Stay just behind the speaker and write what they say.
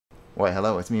Why,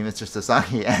 hello, it's me, Mr.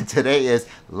 Sasaki, and today is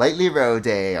Lightly Row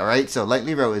Day, alright? So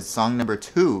Lightly Row is song number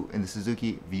 2 in the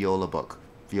Suzuki Viola Book.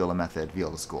 Viola Method,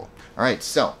 Viola School. Alright,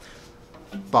 so,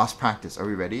 boss practice. Are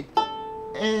we ready?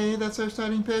 A, that's our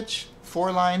starting pitch.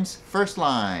 4 lines. First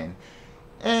line.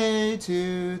 A,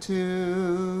 2,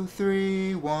 2,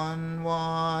 3, 1,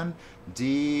 1.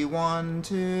 D, 1,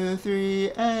 2,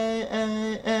 3,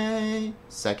 A.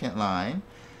 Second line.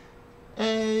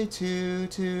 A, 2,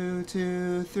 2,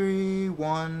 2, 3,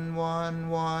 1, 1,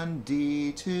 1.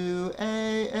 D, 2,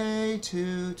 A,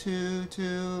 2, 2,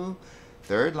 2.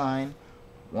 Third line.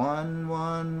 1,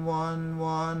 1, 1,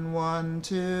 1, 1,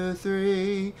 2,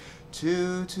 3.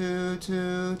 2, 2,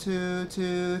 2, 2,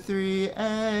 2, 3,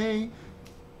 A.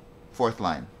 Fourth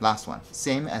line, last one.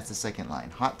 Same as the second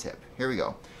line. Hot tip. Here we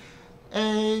go.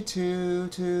 A, 2,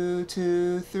 2,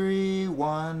 2, 3,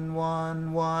 1,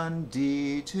 1, 1,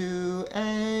 D, 2,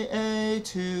 A,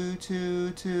 2,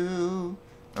 2, 2.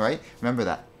 Alright, remember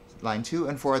that. Line 2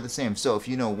 and 4 are the same. So if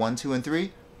you know 1, 2, and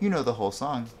 3, you know the whole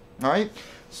song. Alright,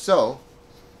 so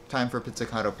time for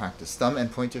pizzicato practice. Thumb and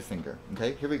pointer finger.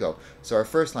 Okay, here we go. So our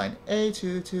first line, A,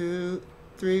 2, 2,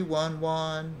 3, 1,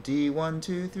 1, D, 1,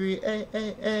 2, 3,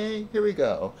 A. Here we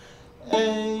go.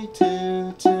 A,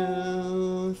 2,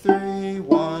 2, 3,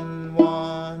 1,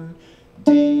 1,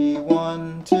 D,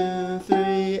 1, 2,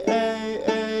 3,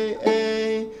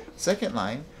 A. Second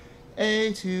line,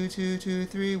 A, 2, 2, 2,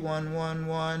 3, 1, 1,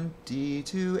 1, D,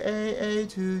 2, A,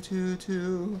 2, 2,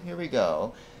 2. Here we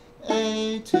go.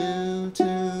 A, 2,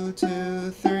 2,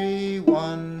 2, 3,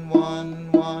 1,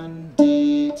 1, 1,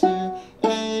 D, 2,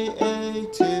 A,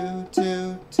 2,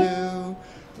 2, 2.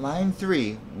 Line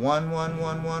 3, 1, 1,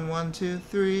 1, 1, 1, 2,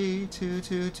 3, 2,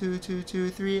 2, 2, 2, 2,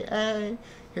 3, A.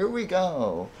 Here we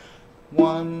go.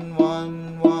 1,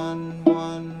 1, 1,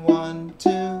 1, 1,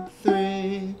 2,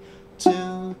 3,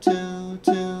 2, 2,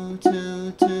 2,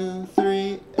 2, 2,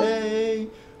 3, A.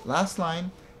 Last line.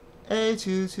 A,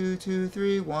 2, 2, 2,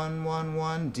 3, 1, 1,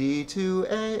 1, D, 2,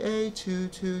 A, 2,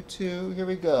 2, 2. Here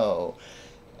we go.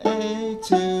 A,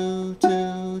 2,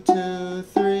 2, 2,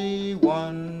 3,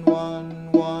 1,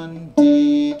 1, 1,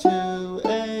 D, 2,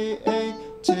 A,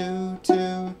 2,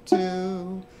 2,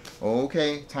 2.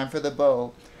 Okay, time for the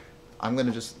bow. I'm going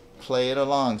to just play it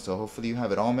along, so hopefully you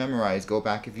have it all memorized. Go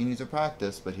back if you need to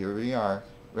practice, but here we are.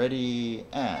 Ready,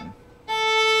 and...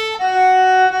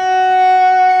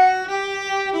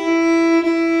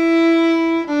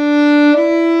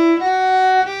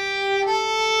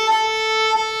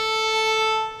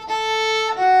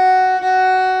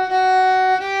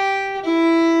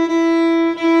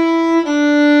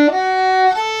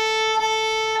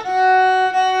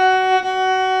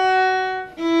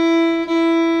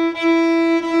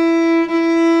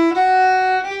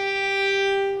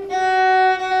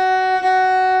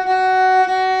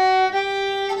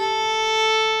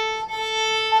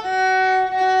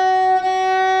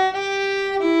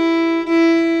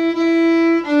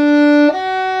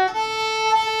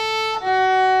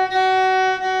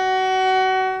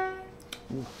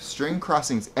 String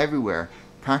crossings everywhere.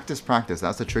 Practice, practice.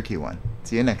 That's a tricky one.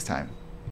 See you next time.